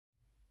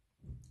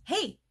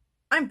Hey,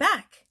 I'm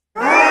back.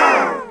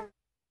 Hi,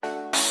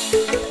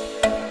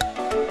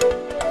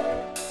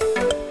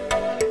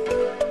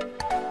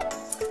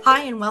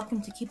 and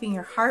welcome to Keeping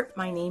Your Heart.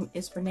 My name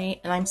is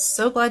Renee, and I'm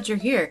so glad you're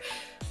here.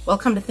 Well,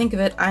 come to think of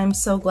it, I'm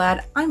so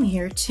glad I'm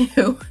here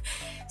too.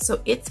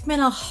 So it's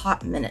been a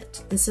hot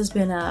minute. This has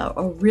been a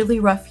really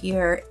rough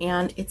year,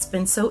 and it's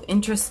been so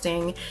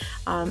interesting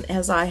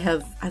as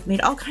I've made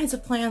all kinds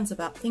of plans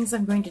about things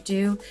I'm going to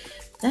do.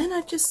 Then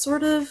I just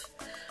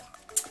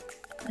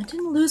I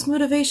didn't lose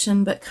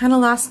motivation, but kind of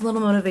lost a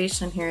little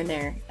motivation here and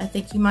there. I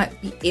think you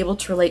might be able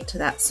to relate to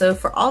that. So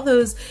for all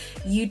those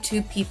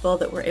YouTube people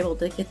that were able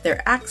to get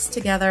their acts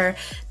together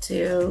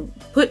to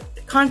put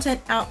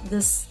content out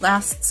this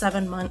last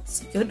 7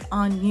 months, good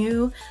on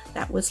you.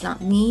 That was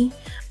not me.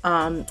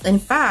 In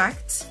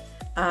fact,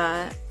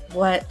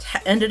 what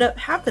ended up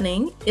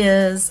happening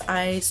is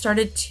I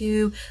started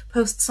to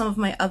post some of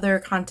my other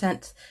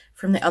content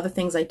from the other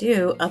things I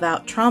do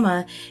about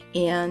trauma,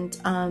 and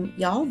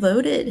y'all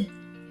voted.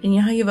 And you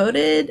know how you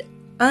voted?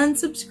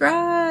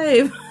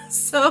 Unsubscribe.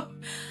 So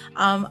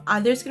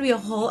there's going to be a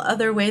whole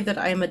other way that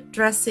I'm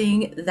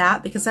addressing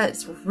that, because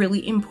that's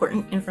really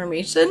important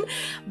information,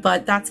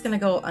 but that's going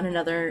to go on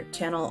another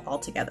channel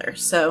altogether.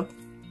 So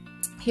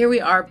here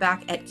we are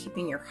back at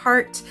Keeping Your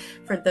Heart.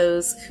 For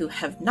those who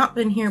have not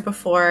been here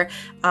before,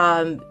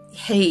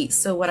 hey,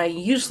 so what I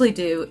usually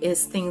do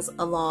is things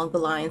along the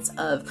lines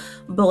of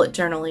bullet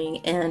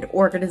journaling and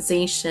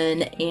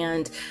organization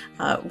and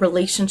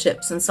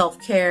relationships and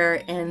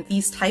self-care and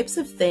these types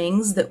of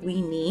things that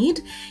we need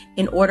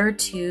in order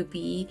to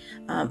be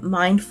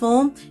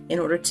mindful, in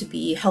order to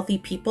be healthy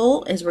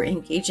people as we're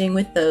engaging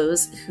with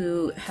those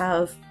who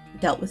have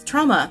dealt with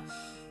trauma.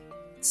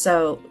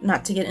 So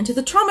not to get into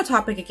the trauma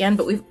topic again,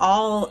 but we've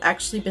all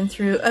actually been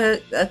through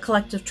a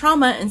collective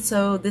trauma. And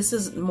so this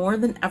is more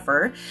than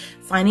ever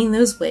finding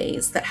those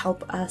ways that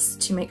help us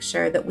to make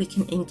sure that we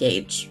can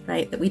engage,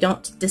 right? That we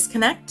don't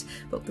disconnect,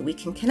 but that we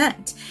can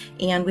connect.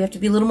 And we have to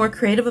be a little more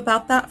creative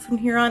about that from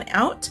here on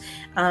out,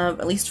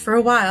 at least for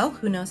a while,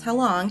 who knows how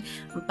long.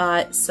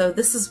 But so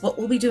this is what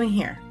we'll be doing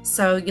here.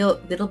 So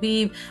it'll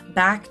be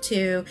back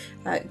to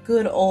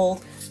good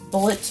old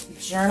bullet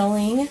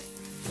journaling,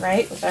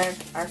 right,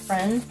 with our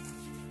friend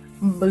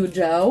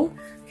Bujo.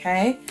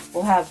 Okay,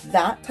 we'll have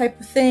that type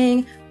of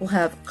thing. We'll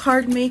have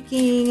card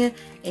making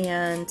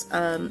and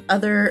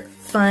other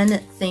fun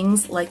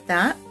things like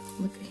that.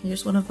 Look,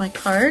 here's one of my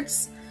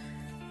cards.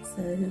 It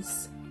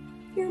says,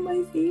 "You're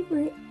my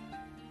favorite."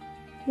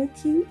 How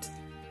cute.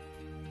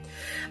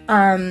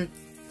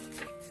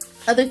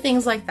 Other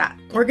things like that.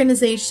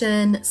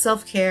 Organization,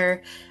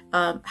 self-care,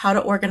 how to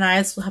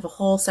organize. We'll have a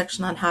whole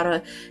section on how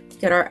to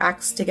get our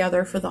acts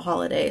together for the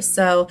holidays.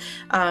 So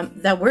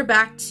that we're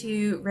back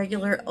to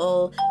regular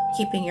old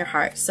Keeping Your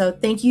Heart. So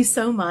thank you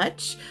so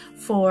much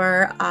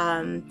for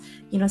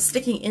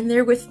sticking in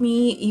there with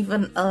me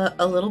even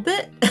a little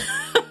bit.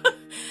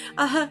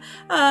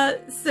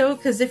 So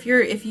because if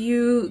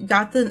you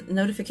got the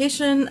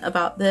notification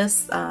about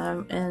this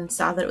and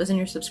saw that it was in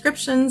your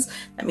subscriptions,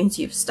 that means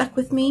you've stuck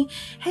with me.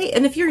 Hey,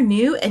 and if you're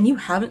new and you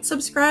haven't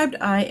subscribed,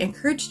 I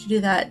encourage you to do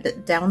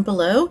that down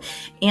below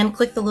and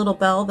click the little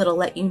bell that'll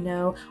let you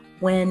know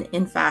when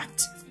in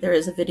fact there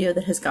is a video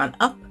that has gone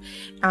up.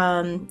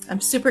 I'm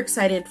super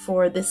excited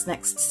for this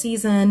next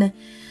season.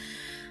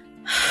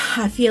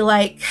 I feel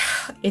like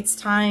it's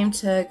time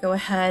to go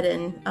ahead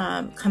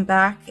and come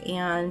back,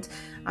 and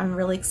I'm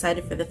really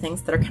excited for the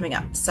things that are coming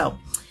up. So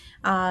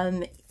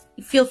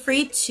feel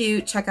free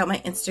to check out my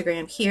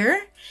Instagram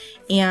here,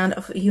 and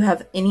if you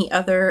have any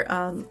other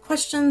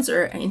questions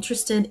or are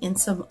interested in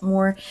some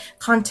more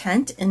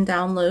content and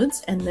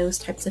downloads and those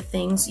types of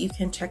things, you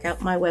can check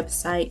out my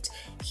website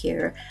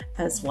here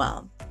as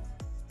well.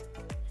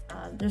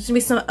 There's going to be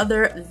some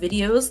other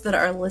videos that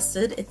are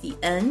listed at the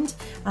end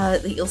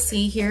that you'll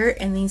see here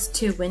in these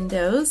two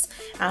windows.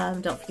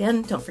 Don't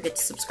forget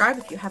to subscribe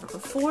if you haven't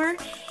before.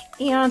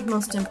 And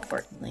most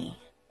importantly,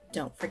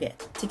 don't forget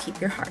to keep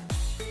your heart.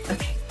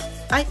 Okay,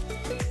 bye.